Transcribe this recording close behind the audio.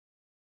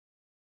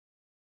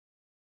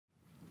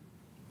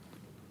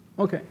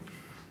Okay.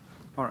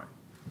 All right.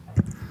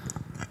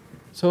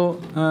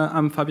 So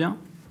I'm Fabien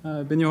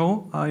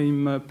Benureau.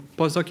 I'm a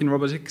postdoc in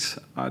robotics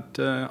at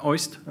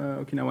OIST,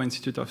 Okinawa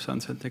Institute of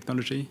Science and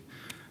Technology.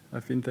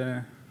 I've been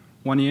there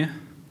 1 year.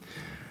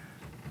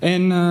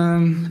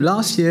 And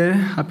last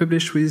year, I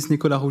published with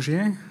Nicolas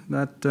Rougier,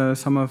 that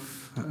some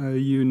of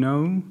you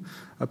know,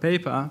 a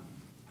paper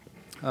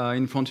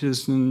in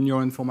Frontiers in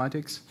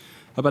Neuroinformatics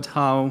about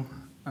how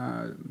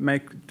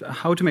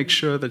to make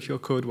sure that your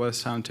code was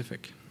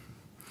scientific.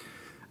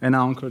 And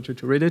I encourage you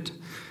to read it.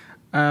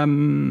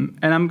 And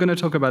I'm going to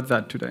talk about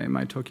that today.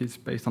 My talk is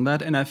based on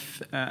that. And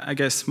I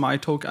guess my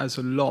talk has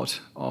a lot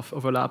of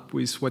overlap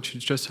with what you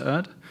just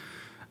heard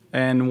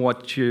and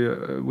what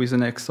you with the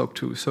next talk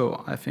too.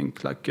 So I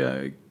think,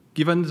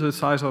 given the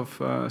size of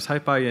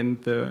SciPy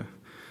and the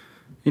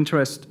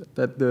interest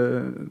that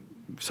the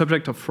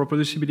subject of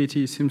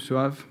reproducibility seems to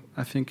have,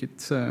 I think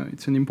it's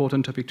an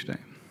important topic today.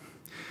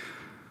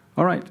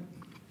 All right.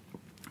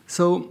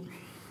 So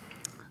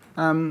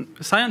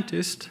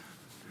scientists,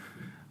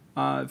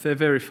 they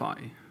verify.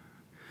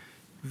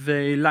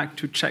 They like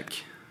to check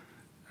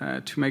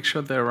to make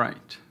sure they're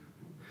right.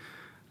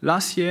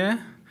 Last year,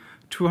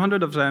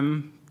 200 of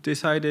them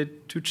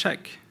decided to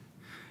check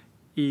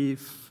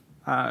if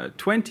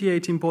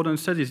 28 important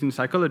studies in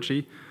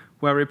psychology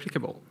were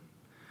replicable.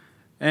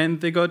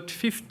 And they got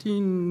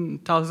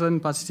 15,000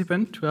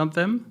 participants to help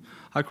them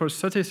across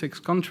 36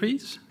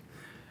 countries.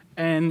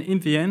 And in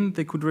the end,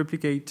 they could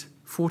replicate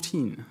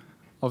 14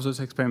 of those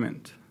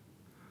experiments.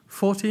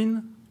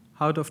 14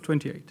 out of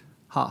 28,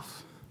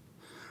 half.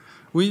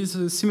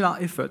 With similar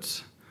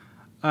efforts,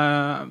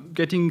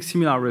 getting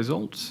similar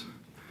results.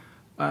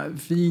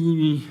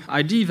 The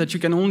idea that you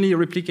can only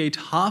replicate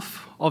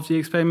half of the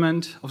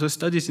experiment of the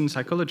studies in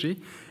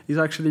psychology is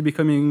actually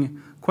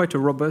becoming quite a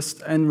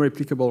robust and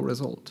replicable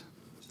result.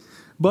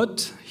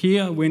 But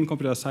here we're in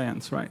computer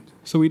science, right?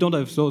 So we don't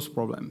have those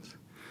problems.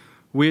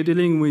 We're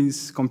dealing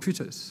with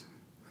computers,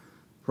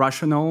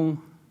 rational,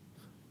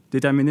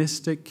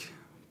 deterministic,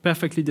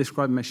 perfectly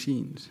described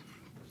machines.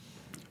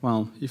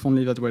 Well, if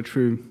only that were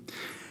true.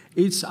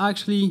 It's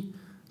actually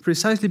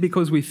precisely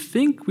because we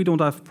think we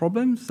don't have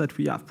problems that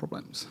we have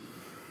problems.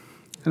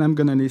 And I'm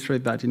going to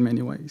illustrate that in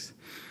many ways.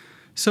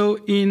 So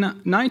in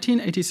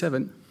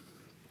 1987,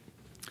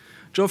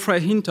 Geoffrey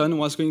Hinton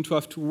was going to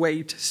have to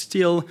wait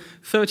still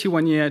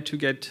 31 years to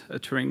get a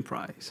Turing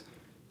Prize.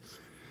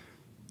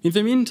 In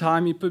the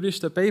meantime, he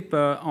published a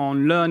paper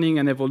on learning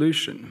and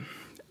evolution.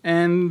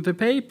 And the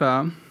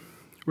paper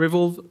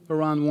revolved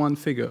around one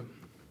figure.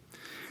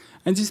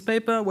 And this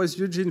paper was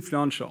hugely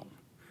influential.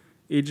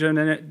 It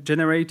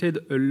generated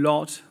a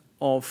lot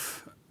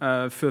of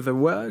further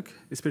work,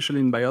 especially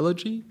in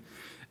biology,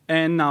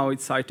 and now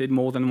it's cited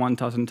more than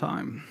 1,000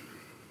 times.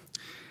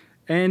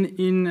 And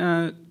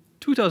in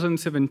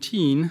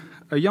 2017,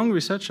 a young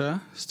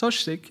researcher,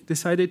 Stochzik,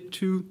 decided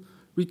to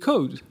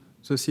recode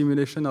the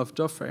simulation of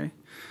Geoffrey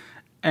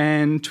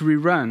and to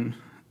rerun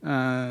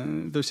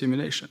the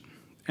simulation.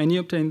 And he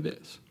obtained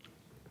this.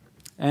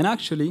 And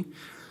actually,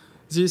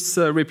 this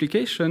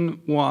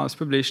replication was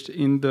published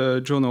in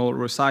the journal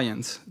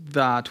Rescience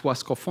that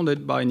was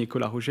co-founded by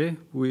Nicolas Rougier,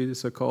 who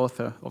is the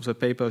co-author of the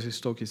paper this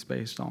talk is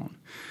based on.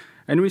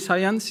 And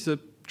Rescience is a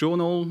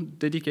journal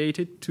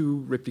dedicated to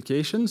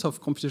replications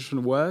of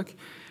computational work.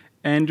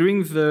 And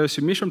during the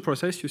submission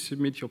process, you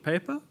submit your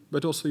paper,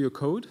 but also your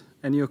code,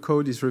 and your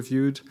code is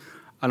reviewed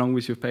along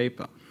with your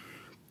paper.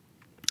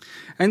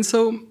 And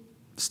so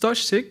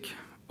Stochzik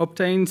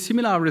obtained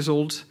similar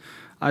results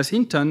as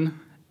Hinton,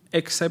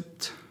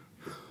 except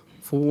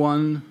for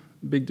one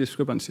big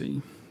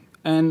discrepancy.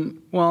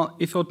 And, well,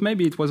 he thought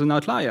maybe it was an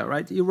outlier,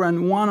 right? He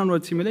ran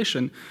 100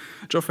 simulations.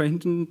 Geoffrey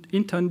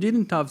Hinton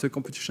didn't have the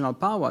computational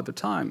power at the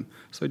time,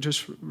 so he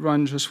just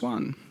ran just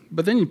one.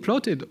 But then he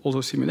plotted all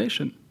those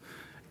simulations,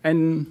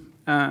 and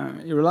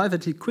he realized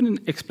that he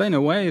couldn't explain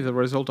away the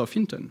result of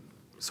Hinton.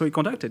 So he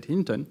contacted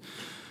Hinton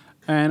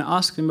and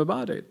asked him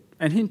about it.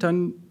 And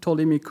Hinton told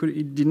him he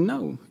didn't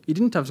know. He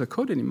didn't have the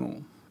code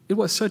anymore. It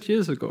was 30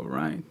 years ago,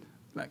 right?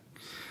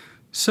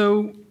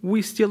 So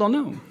we still don't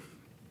know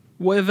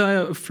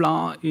whether a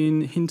flaw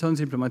in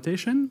Hinton's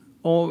implementation,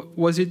 or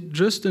was it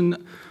just an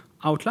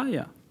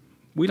outlier?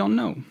 We don't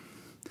know.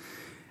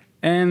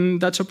 And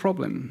that's a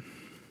problem,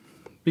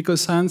 because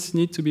science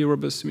needs to be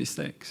robust to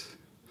mistakes.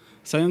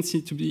 Science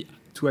needs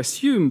to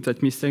assume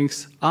that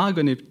mistakes are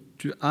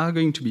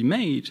going to be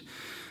made.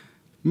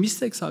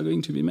 Mistakes are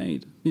going to be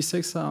made.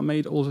 Mistakes are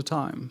made all the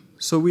time.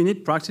 So we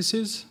need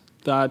practices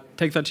that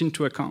take that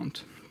into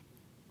account.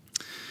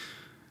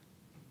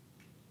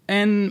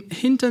 And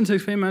Hinton's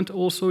experiment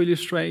also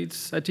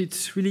illustrates that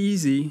it's really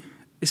easy,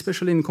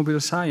 especially in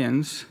computer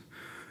science,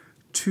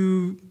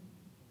 to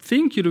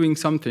think you're doing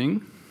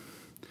something,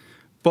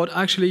 but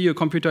actually your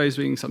computer is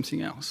doing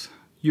something else.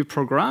 You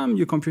program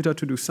your computer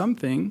to do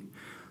something,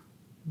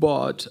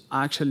 but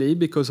actually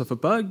because of a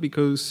bug,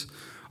 because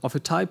of a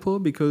typo,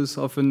 because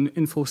of an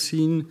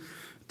unforeseen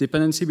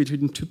dependency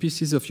between two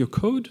pieces of your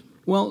code,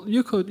 well,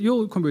 your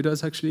computer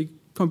is actually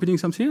computing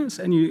something else,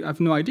 and you have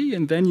no idea,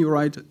 and then you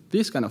write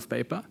this kind of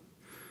paper,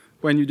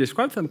 when you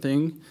describe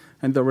something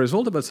and the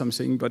result about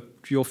something, but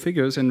your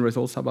figures and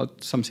results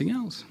about something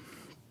else.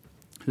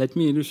 Let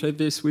me illustrate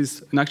this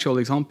with an actual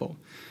example.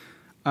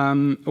 A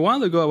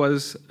while ago, I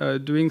was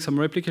doing some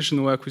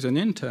replication work with an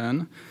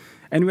intern,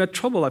 and we had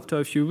trouble after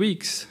a few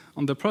weeks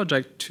on the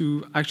project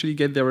to actually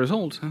get the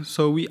result.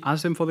 So we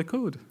asked them for the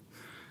code.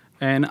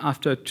 And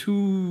after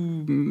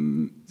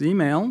 2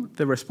 emails,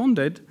 they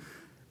responded,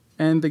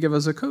 and they gave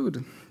us the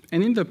code.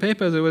 And in the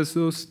paper, there was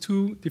those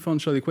 2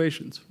 differential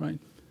equations, right?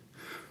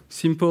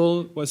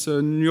 Simple was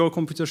a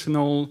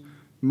neurocomputational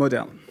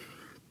model.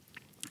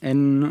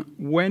 And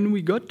when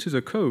we got to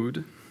the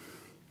code,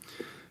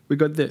 we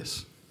got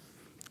this.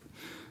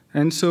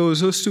 And so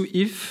those 2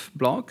 if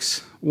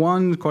blocks,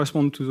 one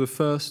corresponds to the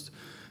first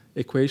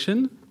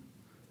equation,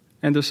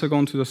 and the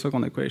second to the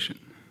second equation.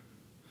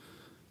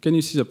 Can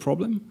you see the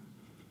problem?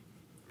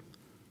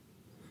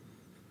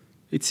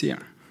 It's here.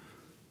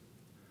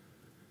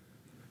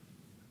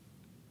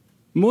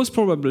 Most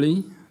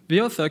probably,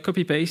 the author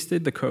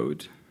copy-pasted the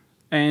code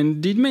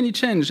and did many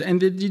changes,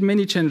 and they did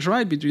many changes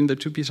right between the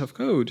 2 pieces of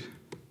code,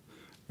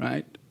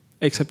 right?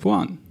 Except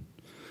one.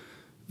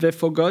 They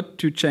forgot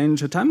to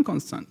change the time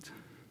constant.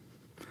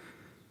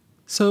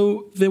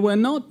 So they were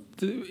not,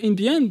 in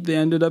the end, they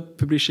ended up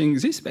publishing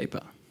this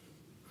paper.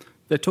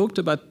 They talked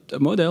about a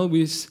model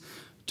with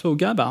tau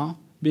GABA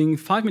being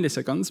 5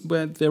 milliseconds,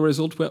 but the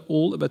results were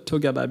all about tau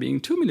GABA being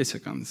 2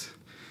 milliseconds.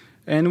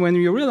 And when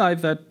you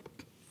realize that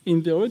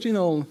in the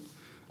original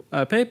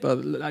paper,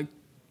 like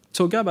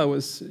tau GABA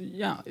was,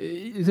 yeah,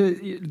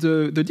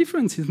 the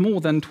difference is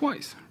more than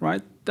twice,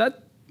 right?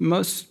 That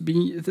must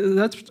be,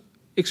 that's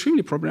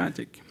extremely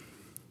problematic.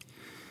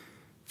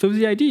 So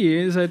the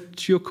idea is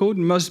that your code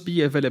must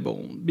be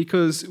available,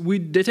 because we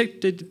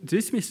detected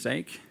this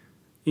mistake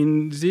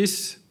in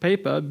this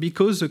paper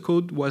because the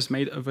code was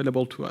made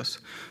available to us.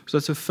 So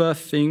that's the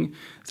first thing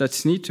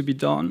that needs to be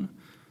done,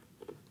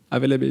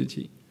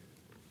 availability,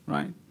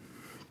 right?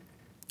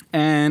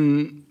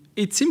 And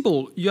it's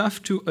simple. You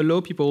have to allow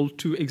people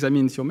to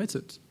examine your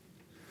methods.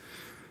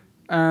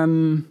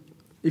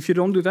 If you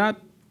don't do that,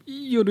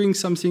 you're doing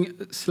something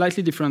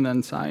slightly different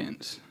than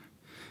science.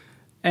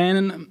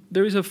 And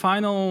there is a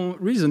final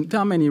reason.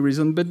 There are many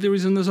reasons, but there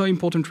is another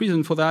important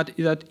reason for that,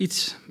 is that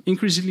it's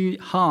increasingly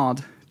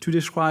hard to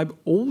describe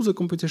all the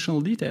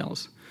computational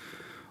details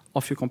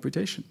of your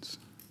computations.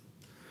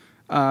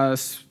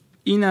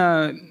 In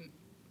a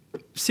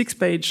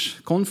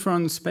 6-page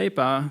conference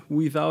paper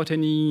without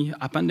any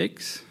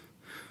appendix,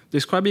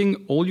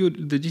 describing all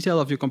the detail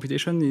of your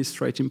computation is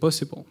straight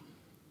impossible.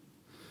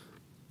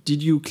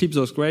 Did you clip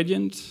those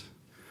gradients?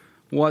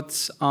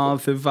 What are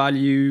the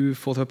value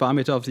for the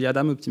parameter of the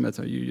Adam optimator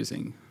you're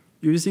using?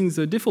 You're using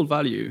the default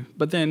value,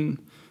 but then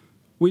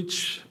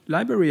which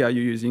library are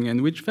you using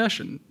and which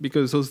version?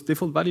 Because those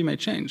default values may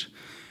change.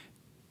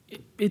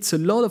 It's a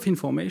lot of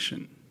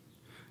information.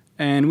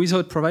 And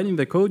without providing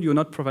the code, you're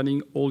not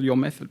providing all your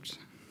methods.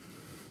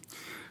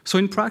 So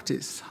in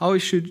practice, how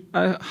should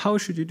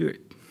you do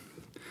it?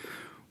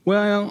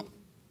 Well,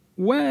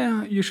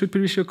 where you should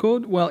publish your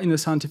code? Well, in a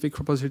scientific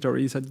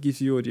repository that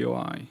gives you a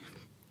DOI.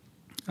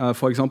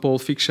 For example,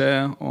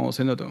 Figshare or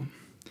Zenodo.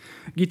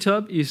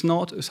 GitHub is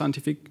not a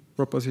scientific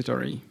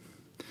repository.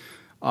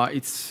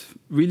 It's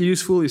really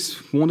useful,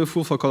 it's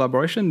wonderful for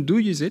collaboration. Do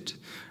use it,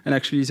 and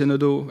actually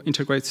Zenodo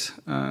integrates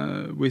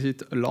with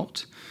it a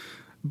lot.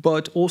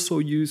 But also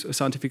use a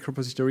scientific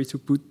repository to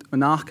put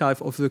an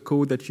archive of the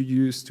code that you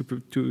use to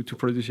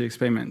produce your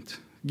experiment.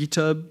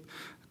 GitHub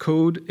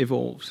code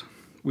evolves.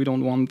 We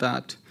don't want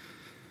that.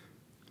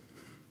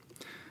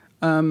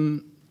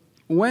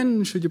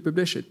 When should you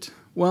publish it?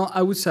 Well,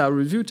 I would say our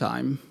review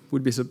time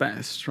would be the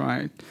best,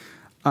 right?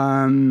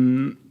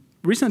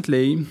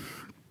 Recently,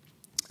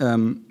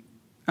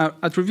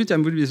 at review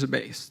time would be the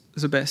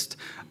best.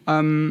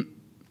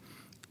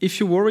 If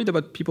you're worried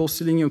about people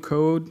stealing your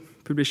code,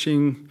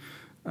 publishing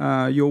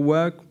your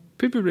work,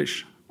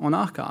 pre-publish on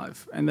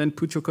archive, and then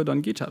put your code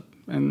on GitHub,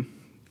 and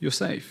you're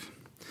safe.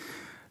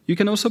 You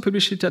can also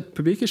publish it at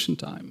publication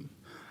time.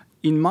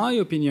 In my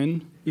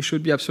opinion, it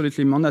should be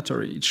absolutely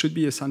mandatory. It should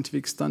be a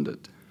scientific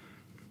standard.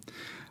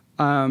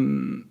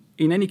 In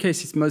any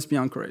case, it must be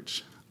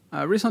encouraged.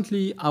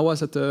 Recently, I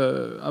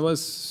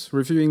was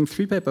reviewing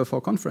 3 papers for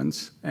a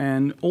conference,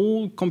 and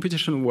all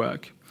computational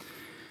work,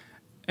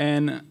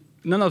 and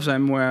none of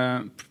them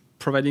were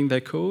providing their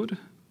code,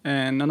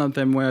 and none of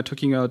them were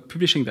talking about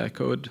publishing their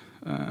code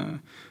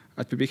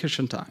at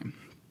publication time.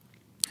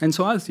 And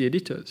so I asked the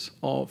editors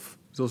of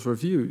those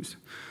reviews,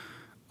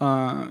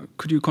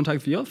 could you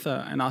contact the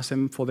author and ask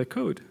them for their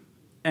code?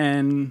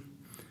 And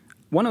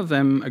one of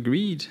them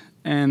agreed,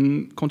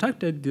 and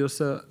contacted the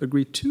author,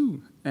 agreed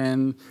too.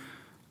 And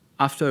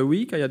after a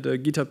week, I had a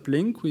GitHub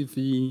link with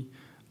the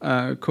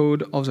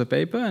code of the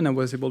paper, and I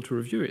was able to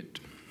review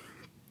it.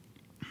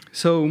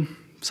 So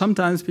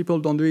sometimes people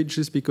don't do it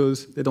just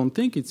because they don't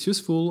think it's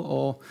useful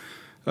or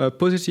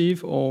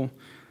positive, or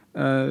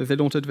they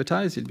don't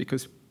advertise it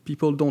because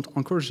people don't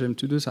encourage them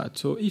to do that.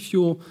 So if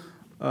you're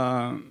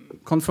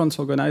conference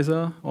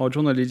organizer or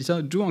journal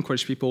editor do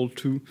encourage people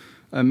to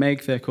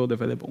make their code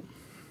available.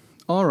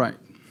 All right,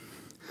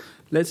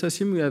 let's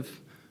assume we have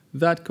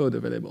that code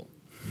available.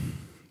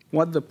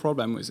 What's the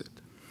problem with it?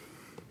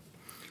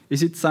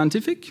 Is it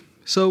scientific?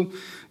 So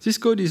this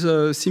code is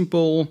a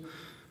simple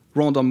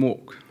random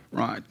walk,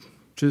 right?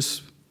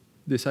 Just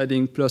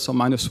deciding plus or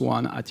minus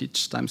 1 at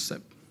each time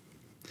step.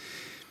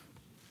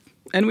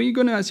 And we're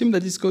going to assume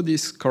that this code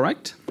is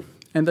correct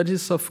and that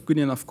it's of good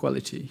enough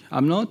quality.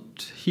 I'm not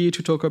here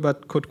to talk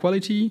about code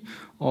quality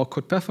or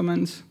code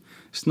performance.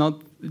 It's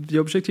not the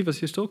objective of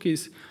this talk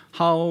is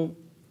how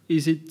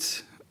is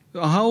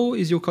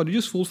your code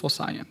useful for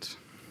science?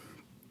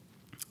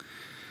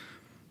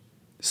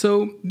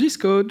 So this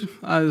code,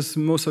 as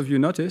most of you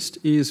noticed,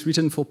 is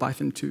written for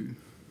Python 2,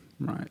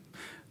 right?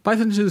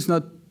 Python 2 is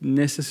not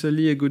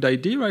necessarily a good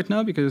idea right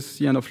now because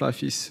the end of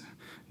life is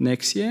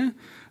next year.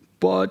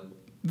 But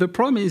the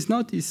problem is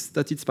not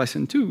that it's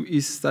Python 2,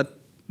 is that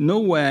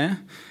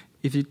nowhere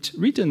is it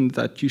written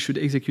that you should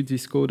execute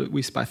this code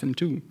with Python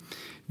 2.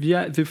 The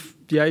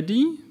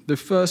idea, the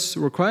first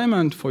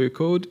requirement for your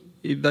code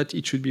is that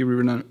it should be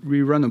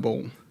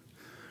re-runnable,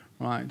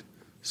 right?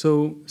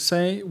 So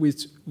say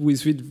with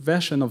which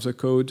version of the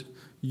code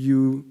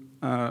you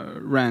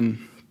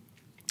ran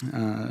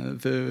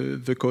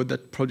the code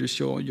that produced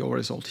your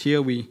result.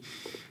 Here we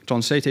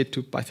translated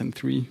to Python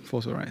 3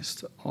 for the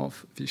rest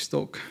of this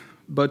talk.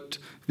 But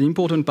the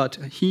important part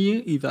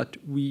here is that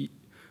we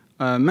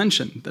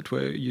mentioned that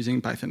we're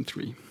using Python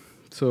 3.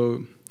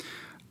 So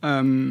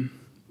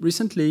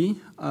recently,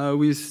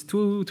 with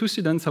two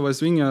students, I was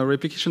doing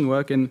replication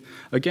work, and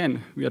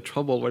again, we had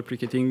trouble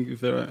replicating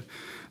the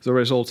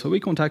results. So we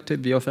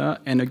contacted the author,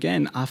 and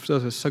again, after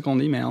the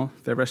second email,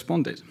 they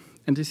responded.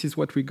 And this is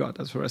what we got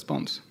as a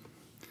response.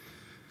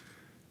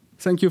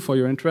 Thank you for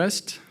your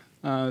interest.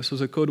 So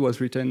the code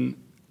was written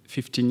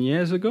 15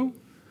 years ago.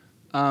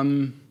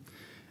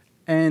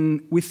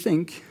 And we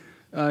think,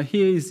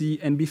 here is the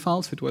NB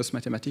file, so it was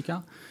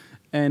Mathematica.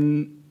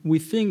 And we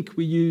think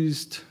we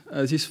used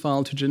this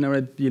file to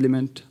generate the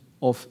element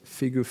of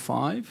figure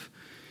 5.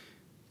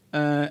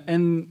 But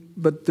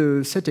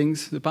the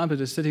settings, the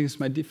parameter settings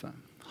might differ.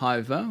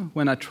 However,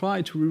 when I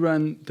tried to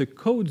rerun the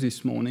code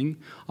this morning,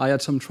 I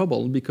had some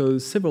trouble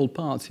because several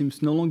parts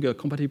seems no longer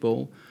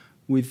compatible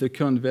with the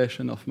current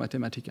version of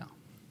Mathematica.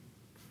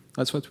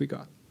 That's what we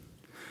got.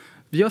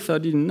 The author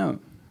didn't know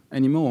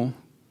anymore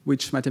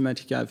which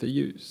Mathematica they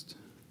used.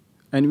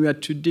 And we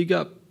had to dig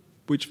up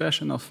which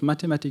version of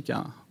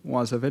Mathematica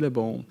was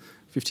available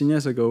 15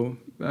 years ago,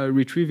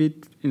 retrieve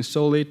it,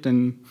 install it,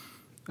 and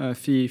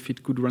see if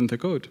it could run the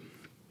code.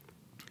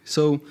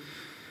 So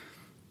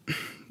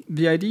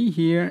the idea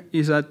here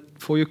is that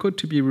for your code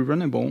to be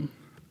rerunnable,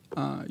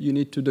 you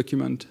need to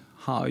document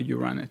how you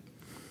run it.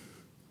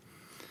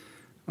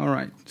 All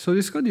right, so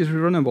this code is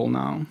rerunnable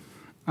now.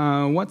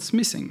 What's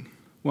missing?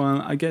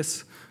 Well, I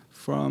guess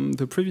from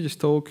the previous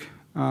talk,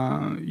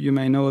 you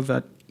may know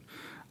that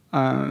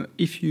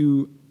if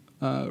you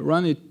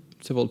run it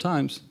several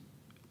times,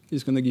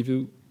 it's going to give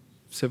you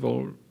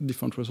several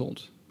different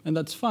results. And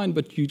that's fine,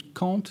 but you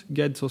can't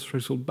get those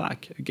results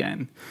back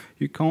again.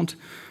 You can't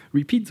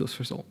repeat those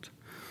results.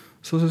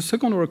 So the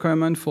second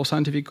requirement for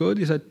scientific code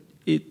is that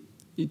it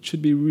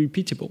should be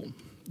repeatable.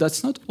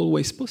 That's not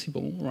always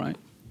possible, right?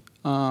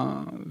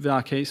 There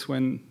are cases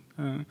when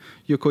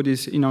your code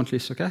is inherently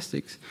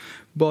stochastic,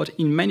 but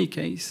in many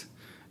cases,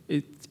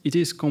 it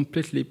is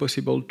completely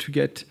possible to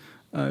get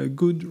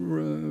good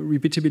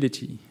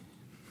repeatability.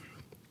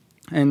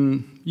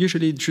 And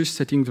usually just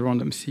setting the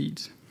random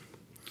seeds.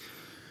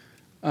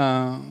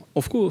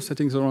 Of course,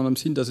 setting the random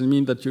seed doesn't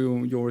mean that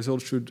your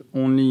result should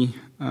only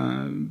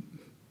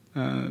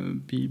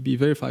be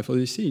verified for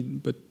this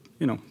seed, but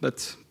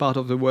that's part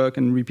of the work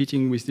and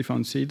repeating with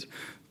different seeds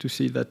to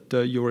see that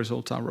your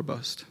results are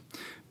robust.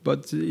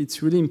 But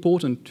it's really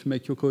important to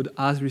make your code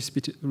as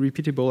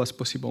repeatable as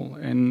possible,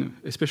 and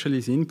especially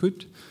the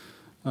input,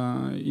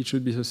 it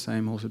should be the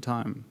same all the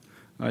time.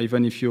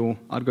 Even if your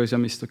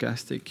algorithm is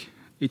stochastic,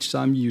 each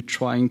time you're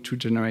trying to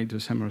generate the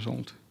same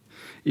result.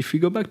 If we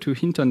go back to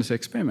Hinton's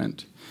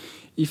experiment,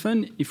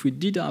 even if we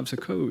did have the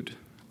code,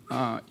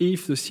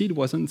 if the seed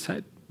wasn't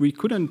set, we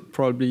couldn't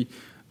probably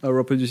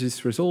reproduce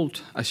this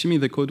result, assuming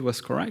the code was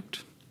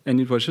correct,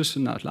 and it was just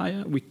an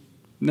outlier. We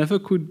never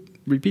could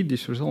repeat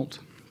this result.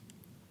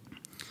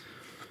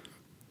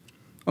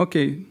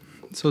 OK,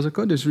 so the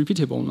code is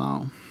repeatable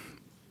now.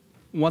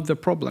 What's the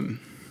problem?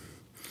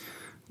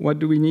 What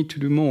do we need to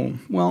do more?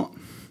 Well,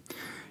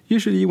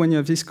 usually when you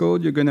have this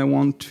code, you're going to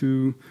want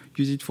to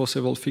use it for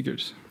several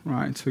figures,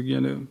 right? So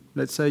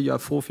let's say you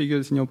have 4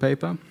 figures in your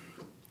paper,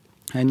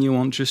 and you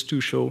want just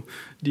to show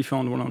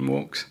different random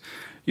walks.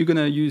 You're going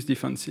to use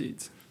different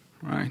seeds,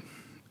 right?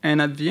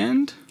 And at the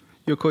end,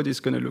 your code is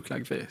going to look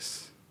like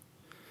this.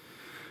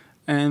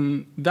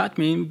 And that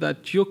means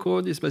that your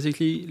code is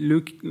basically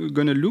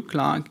going to look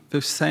like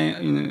the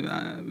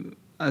same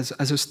as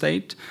a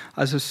state,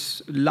 as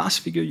a last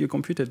figure you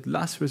computed,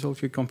 last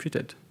result you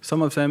computed.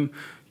 Some of them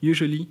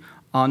usually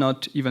are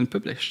not even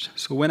published.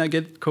 So when I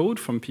get code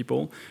from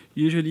people,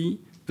 usually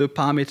the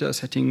parameter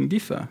setting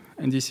differ.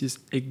 And this is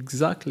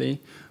exactly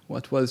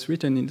what was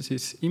written in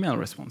this email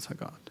response I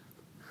got.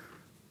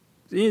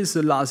 This is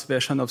the last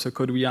version of the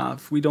code we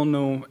have. We don't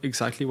know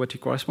exactly what it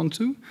corresponds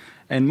to.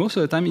 And most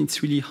of the time,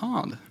 it's really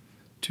hard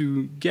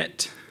to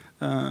get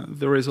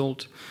the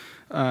result,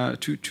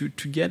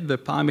 to get the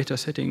parameter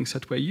settings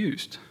that were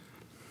used.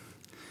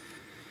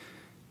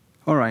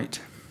 All right.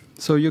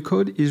 So your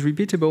code is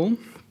repeatable.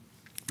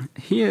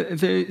 Here,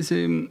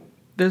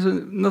 there's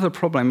another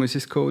problem with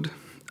this code.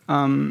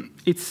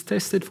 It's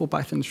tested for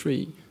Python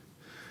 3.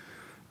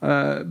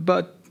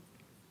 But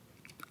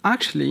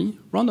actually,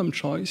 random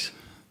choice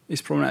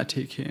is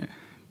problematic here,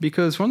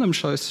 because random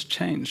choice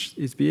changed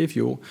its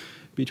behavior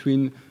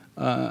between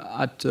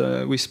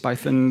with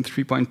Python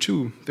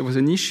 3.2. There was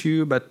an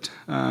issue about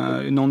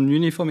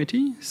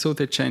non-uniformity, so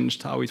they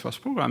changed how it was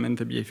programmed, and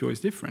the behavior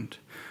is different.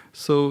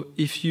 So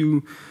if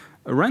you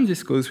run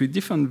this code with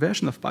different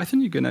version of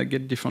Python, you're going to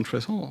get different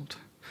results.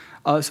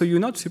 So you're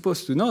not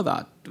supposed to know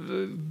that.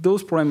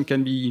 Those problems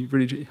can be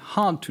really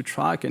hard to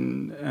track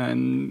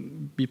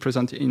and be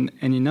present in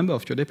any number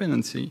of your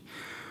dependency.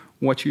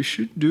 What you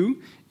should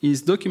do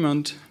is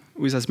document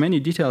with as many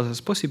details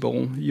as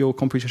possible your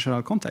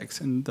computational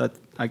context, and that,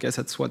 I guess,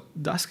 that's what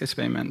Dask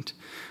experiment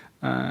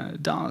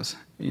does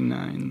in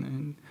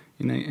an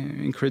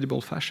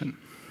incredible fashion.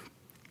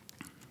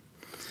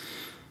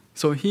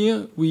 So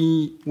here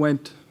we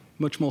went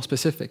much more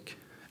specific,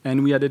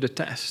 and we added a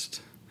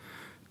test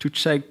to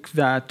check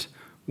that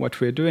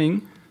what we're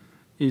doing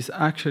is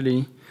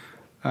actually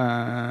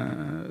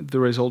the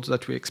results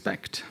that we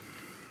expect.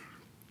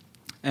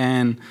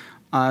 And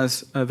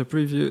as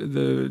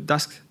the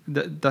Dask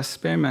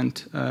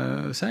experiment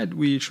said,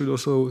 we should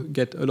also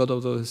get a lot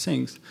of those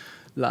things,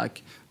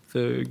 like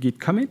the git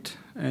commit,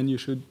 and you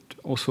should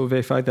also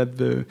verify that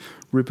the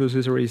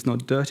repository is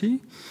not dirty.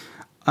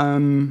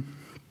 And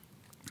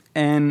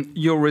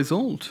your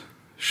result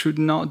should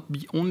not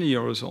be only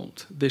your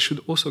result. They should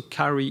also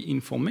carry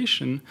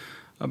information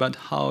about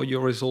how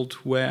your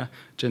results were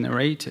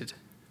generated.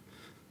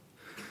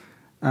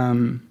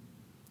 And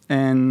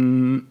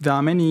there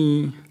are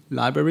many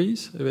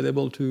libraries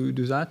available to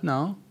do that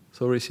now.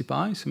 So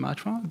SciPy,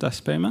 Sumatra, Dask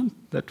experiment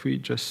that we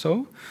just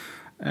saw,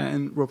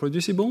 and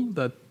reproducible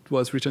that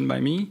was written by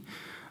me.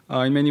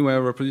 In many ways,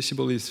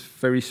 reproducible is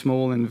very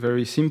small and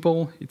very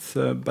simple. It's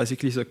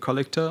basically the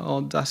collector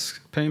of Dask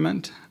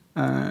experiment,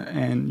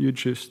 and you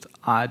just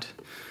add,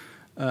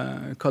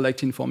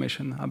 collect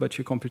information about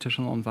your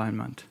computational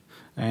environment.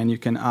 And you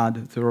can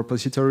add the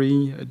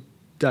repository,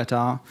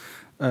 data,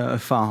 a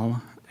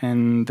file,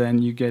 and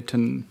then you get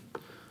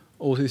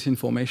all this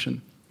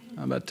information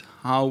about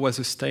how was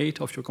the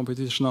state of your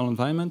computational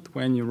environment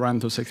when you run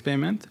those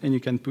experiments, and you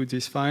can put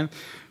this file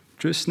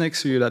just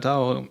next to your data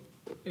or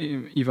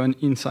even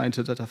inside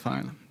the data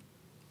file.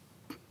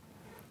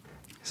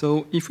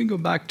 So if we go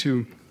back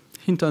to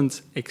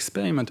Hinton's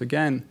experiment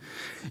again,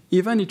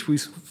 even it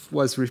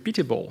was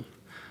repeatable,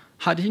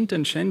 had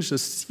Hinton changed the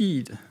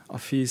seed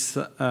of his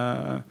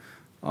in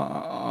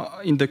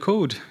the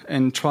code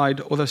and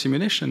tried other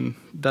simulation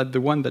than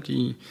the one that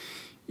he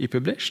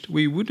published,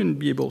 we wouldn't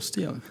be able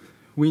still.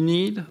 We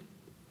need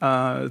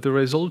the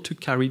result to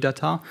carry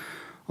data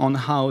on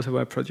how they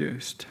were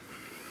produced.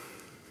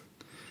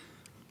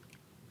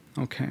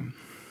 Okay.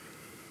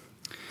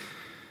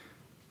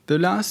 The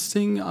last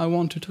thing I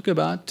want to talk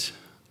about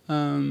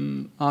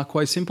are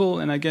quite simple,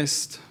 and I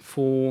guess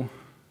for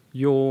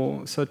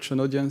such an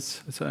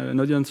audience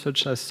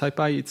such as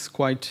SciPy, it's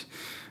quite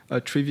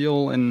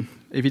trivial and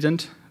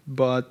evident.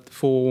 But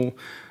for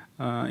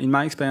in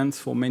my experience,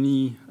 for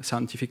many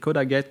scientific code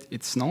I get,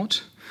 it's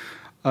not.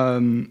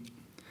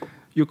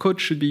 Your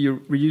code should be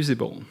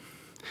reusable.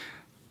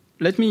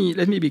 Let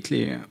me be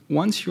clear.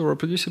 Once you're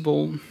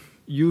reproducible,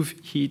 you've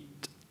hit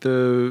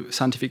the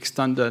scientific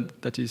standard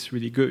that is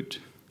really good.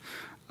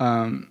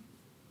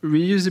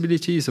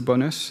 Reusability is a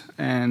bonus,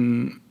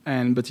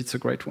 but it's a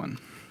great one.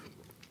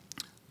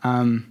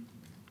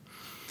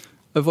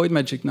 Avoid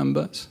magic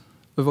numbers.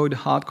 Avoid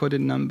hard-coded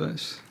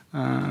numbers.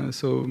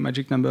 So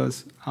magic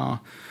numbers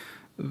are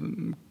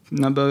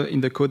number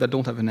in the code that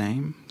don't have a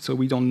name, so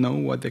we don't know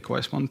what they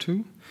correspond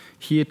to.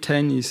 Here,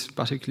 10 is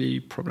particularly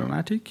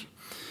problematic.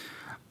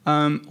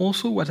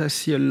 Also, what I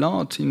see a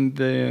lot in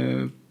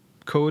the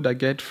code I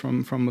get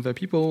from other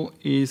people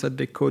is that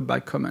they code by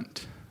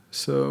comment.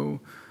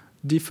 So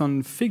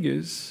different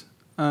figures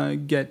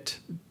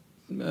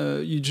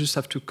you just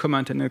have to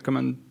comment and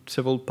uncomment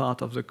several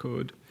parts of the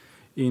code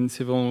in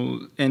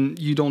several, and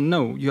you don't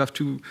know. You have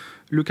to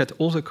look at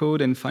all the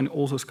code and find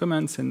all those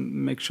comments and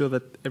make sure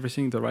that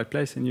everything in the right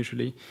place, and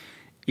usually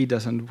it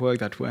doesn't work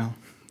that well.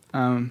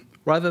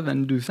 Rather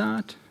than do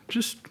that,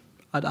 just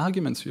add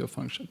arguments to your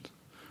functions,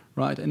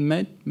 right? And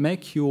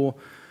make your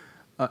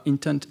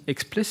intent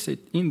explicit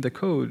in the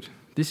code.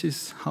 This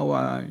is how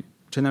I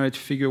generate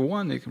figure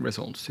 1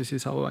 results. This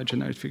is how I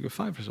generate figure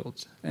 5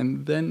 results.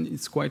 And then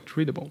it's quite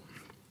readable.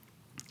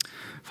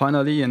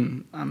 Finally,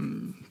 and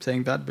I'm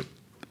saying that, but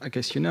I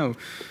guess you know,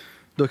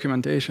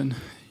 documentation.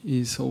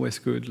 is always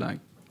good, like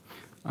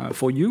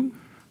for you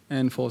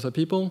and for other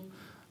people,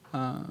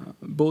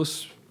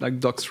 both like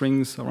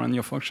docstrings around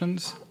your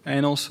functions,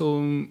 and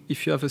also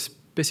if you have a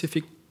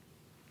specific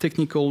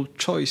technical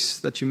choice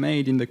that you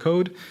made in the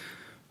code,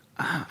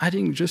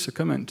 adding just a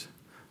comment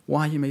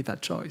why you made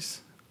that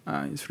choice.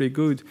 It's really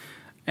good.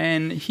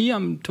 And here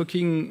I'm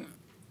talking,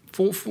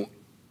 for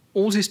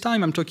all this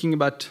time I'm talking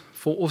about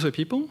for other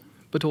people,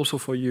 but also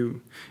for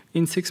you.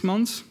 In 6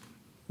 months,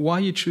 why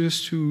you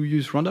choose to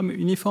use random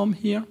uniform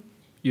here,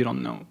 you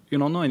don't know. You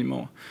don't know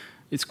anymore.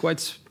 It's quite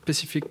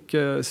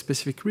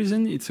specific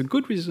reason. It's a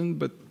good reason,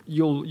 but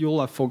you'll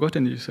have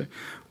forgotten. You say,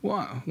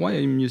 why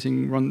I'm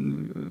using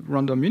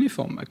random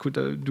uniform? I could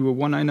do a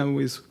one-liner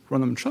with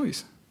random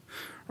choice,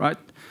 right?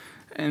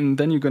 And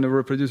then you're going to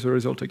reproduce the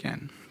result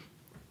again.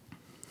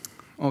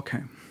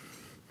 Okay.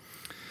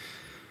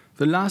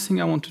 The last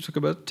thing I want to talk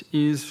about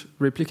is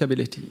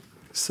replicability.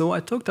 So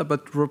I talked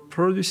about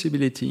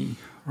reproducibility.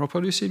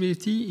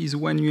 Reproducibility is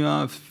when you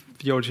have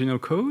the original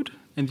code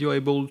and you're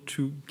able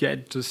to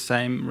get the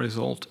same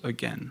result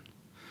again.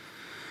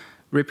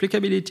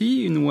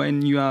 Replicability is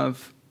when you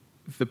have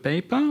the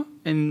paper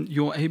and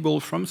you're able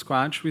from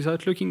scratch,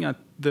 without looking at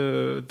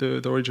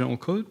the original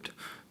code,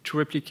 to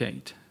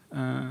replicate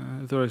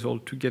the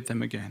result to get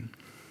them again.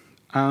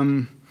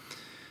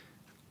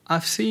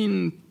 I've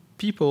seen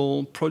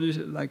people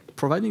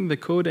providing the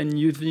code and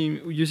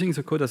using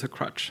the code as a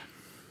crutch.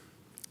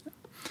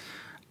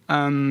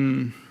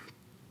 Don't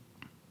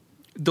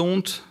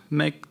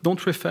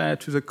refer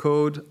to the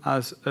code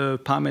as a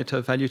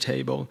parameter value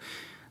table.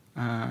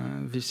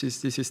 This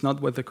is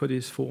not what the code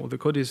is for. The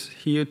code is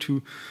here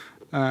to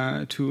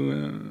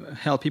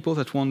help people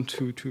that want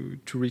to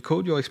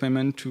recode your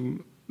experiment,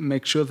 to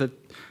make sure that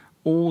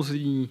all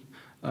the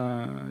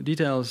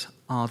details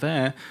are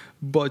there,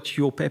 but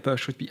your paper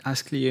should be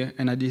as clear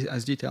and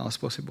as detailed as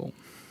possible.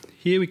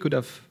 Here we could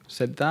have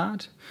said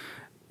that,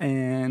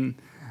 and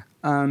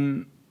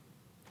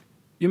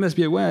you must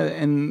be aware,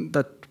 and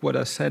that what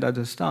I said at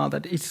the start,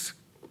 that it's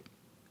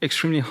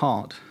extremely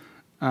hard.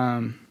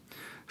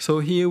 So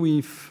here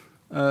we've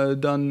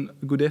done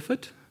a good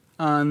effort,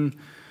 and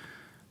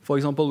for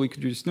example, we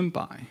could use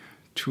NumPy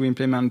to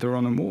implement the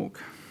random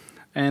walk.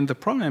 And the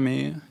problem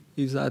here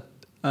is that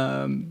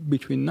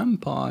between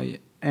NumPy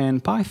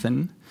and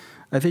Python,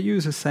 they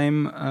use the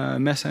same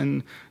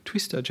Mersenne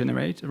twister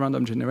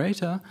random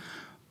generator,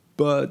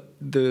 but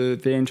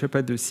they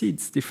interpret the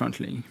seeds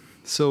differently.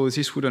 So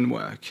this wouldn't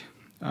work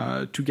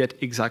to get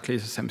exactly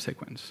the same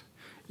sequence.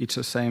 It's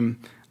the same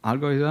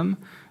algorithm,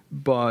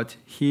 but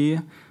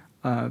here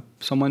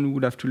someone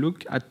would have to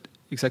look at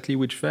exactly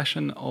which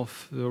version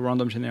of the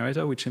random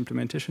generator, which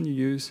implementation you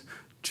use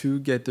to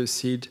get the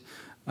seed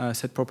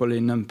set properly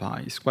in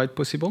NumPy. It's quite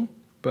possible,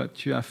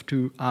 but you have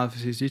to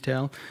have this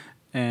detail,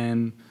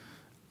 and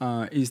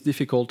it's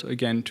difficult,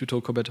 again, to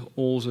talk about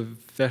all the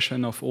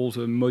version of all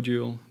the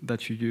module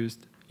that you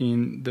used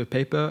in the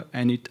paper,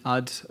 and it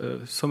adds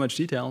so much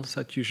details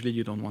that usually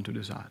you don't want to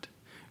do that.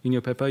 In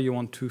your paper, you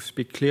want to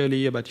speak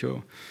clearly about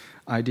your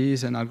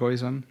ideas and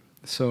algorithm.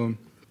 So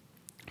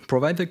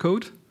provide the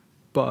code,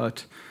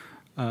 but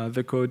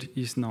the code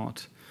is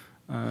not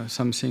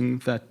something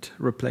that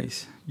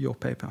replaces your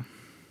paper.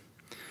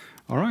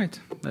 All right,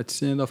 that's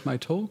the end of my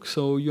talk.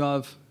 So you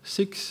have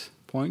 6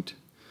 points.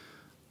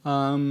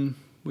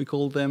 We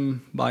call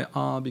them by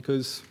R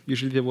because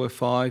usually there were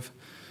 5,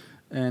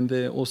 and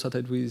they all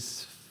started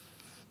with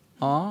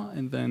R,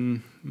 and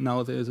then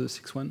now there's a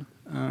 6th one.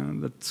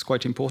 That's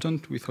quite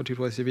important. We thought it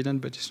was evident,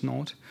 but it's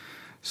not.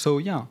 So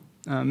yeah,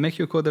 make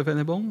your code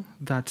available.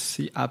 That's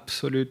the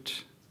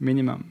absolute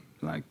minimum.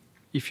 Like,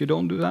 if you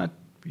don't do that,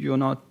 you're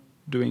not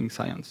doing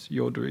science.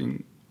 You're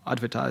doing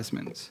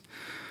advertisements.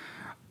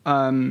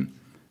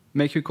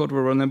 Make your code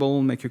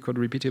re-runnable, make your code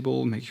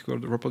repeatable, make your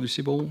code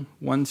reproducible.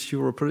 Once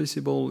you're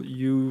reproducible,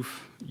 you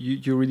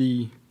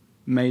really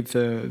made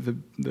the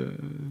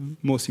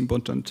most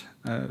important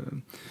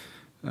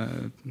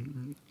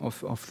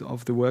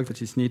of the work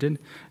that is needed.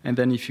 And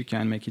then if you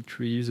can, make it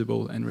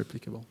reusable and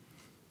replicable.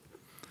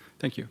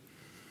 Thank you.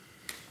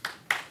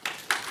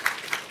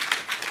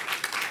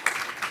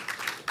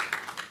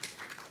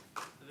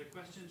 Are there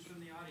questions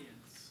from the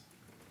audience?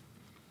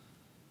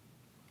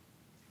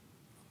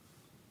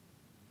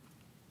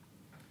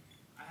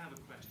 I have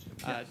a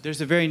question. There's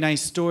a very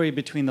nice story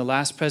between the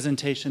last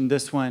presentation,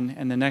 this one,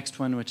 and the next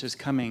one, which is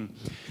coming.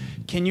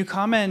 Can you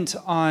comment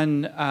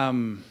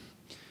on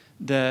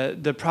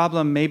the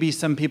problem maybe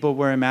some people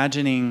were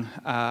imagining?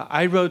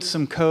 I wrote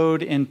some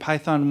code in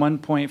Python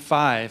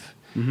 1.5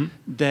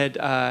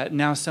 that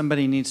now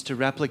somebody needs to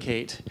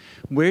replicate.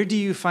 Where do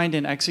you find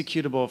an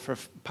executable for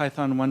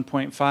Python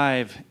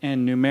 1.5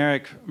 and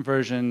numeric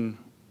version,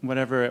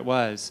 whatever it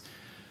was?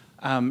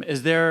 Do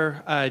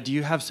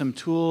you have some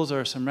tools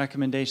or some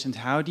recommendations?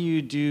 How do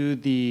you do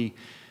the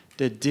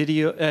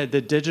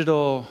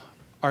digital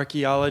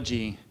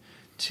archaeology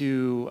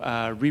to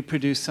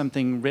reproduce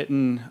something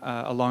written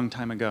a long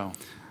time ago?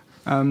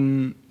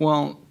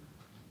 Well,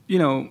 you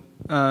know,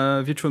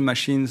 virtual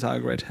machines are a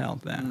great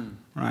help there,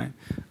 right?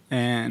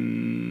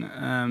 And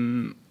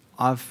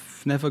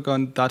I've never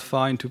gone that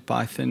far into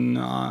Python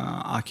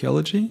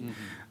archaeology,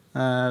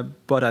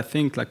 but I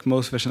think like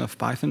most versions of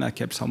Python are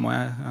kept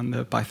somewhere on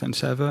the Python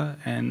server,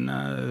 and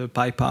the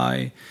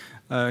SciPy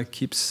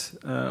keeps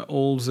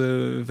all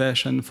the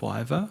version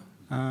forever,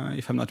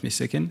 if I'm not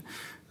mistaken.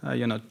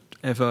 You're not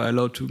ever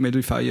allowed to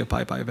modify your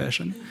SciPy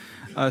version.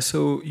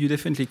 So you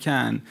definitely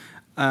can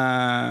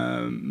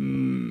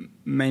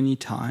many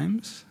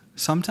times.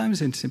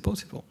 Sometimes it's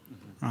impossible,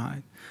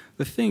 right?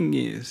 The thing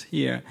is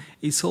here,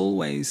 it's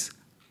always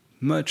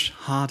much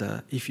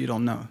harder if you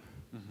don't know.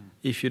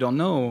 If you don't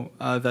know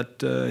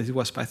that it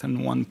was Python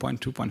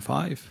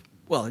 1.2.5,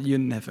 well, you're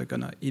never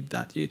going to eat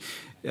that.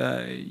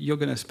 You're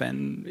going to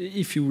spend,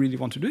 if you really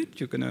want to do it,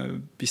 you're going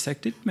to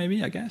bisect it,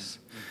 maybe, I guess.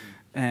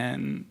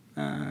 And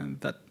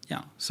that,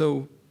 yeah.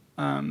 So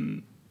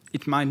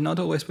it might not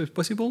always be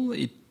possible.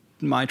 It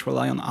might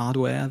rely on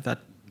hardware that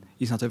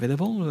is not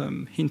available.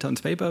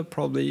 Hinton's paper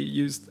probably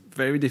used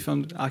very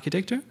different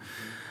architecture.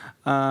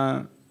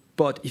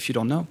 But if you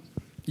don't know,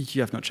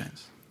 you have no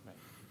chance. Right.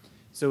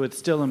 So it's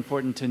still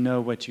important to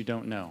know what you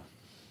don't know.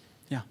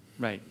 Yeah.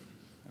 Right.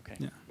 Okay.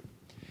 Yeah.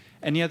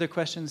 Any other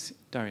questions,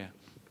 Daria?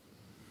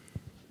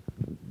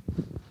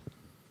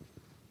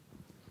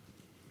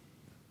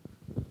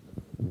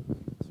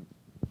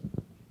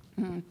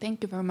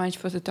 Thank you very much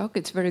for the talk.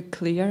 It's very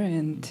clear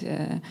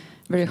and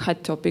very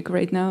hot topic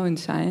right now in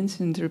science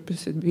and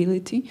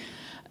reproducibility.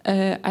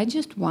 I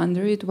just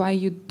wondered why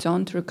you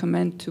don't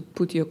recommend to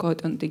put your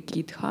code on the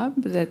GitHub,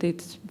 that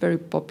it's very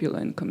popular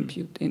in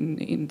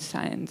in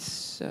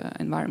science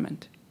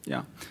environment.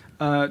 Yeah.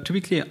 To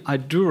be clear, I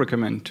do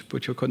recommend to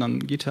put your code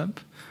on GitHub.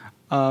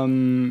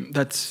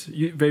 That's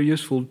very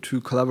useful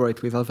to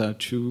collaborate with others,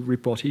 to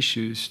report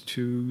issues,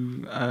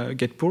 to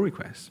get pull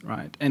requests,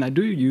 right? And I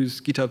do use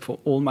GitHub for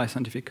all my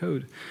scientific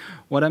code.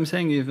 What I'm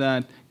saying is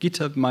that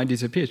GitHub might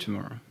disappear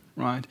tomorrow,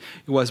 right?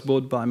 It was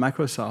bought by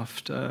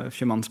Microsoft a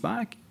few months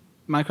back.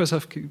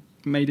 Microsoft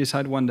may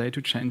decide one day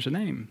to change the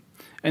name.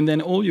 And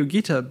then all your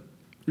GitHub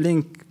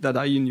links that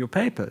are in your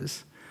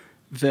papers,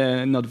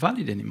 they're not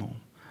valid anymore.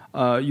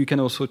 You can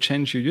also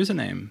change your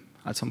username.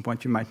 At some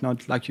point, you might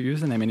not like your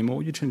username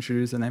anymore. You change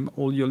your username.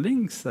 All your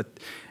links that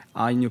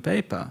are in your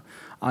paper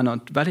are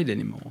not valid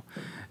anymore.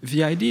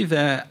 The idea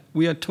that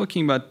we are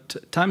talking about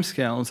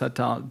timescales that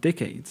are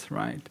decades,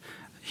 right?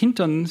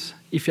 Hinton's,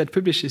 if he had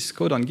published his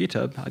code on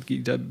GitHub, had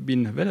GitHub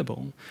been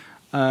available,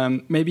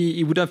 maybe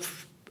he would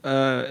have,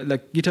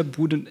 like GitHub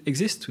wouldn't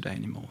exist today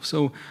anymore.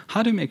 So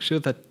how do you make sure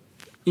that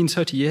in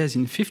 30 years,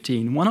 in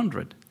 50, in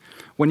 100,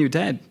 when you're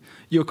dead,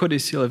 your code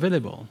is still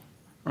available?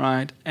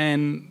 Right,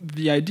 and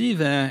the idea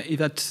there is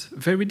that's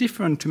very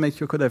different to make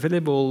your code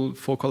available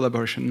for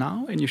collaboration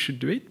now, and you should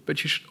do it,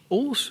 but you should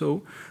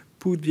also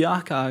put the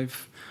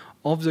archive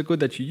of the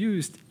code that you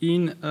used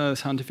in a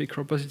scientific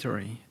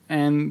repository.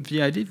 And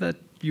the idea that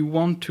you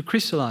want to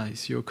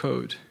crystallize your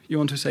code. You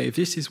want to say,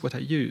 this is what I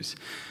use.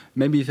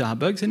 Maybe there are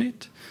bugs in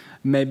it.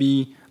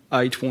 Maybe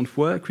it won't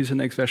work with the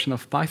next version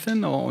of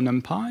Python or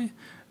NumPy,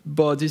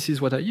 but this is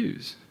what I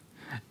use.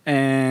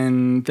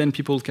 And then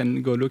people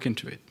can go look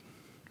into it.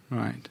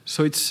 Right.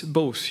 So it's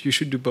both. You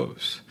should do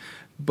both.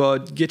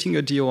 But getting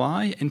a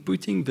DOI and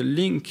putting the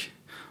link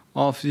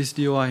of this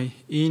DOI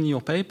in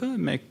your paper,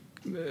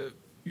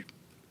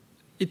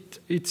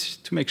 it's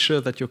to make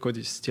sure that your code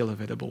is still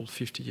available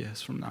 50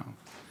 years from now.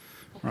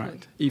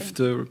 Right. If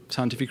the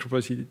scientific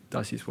repository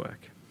does its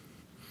work.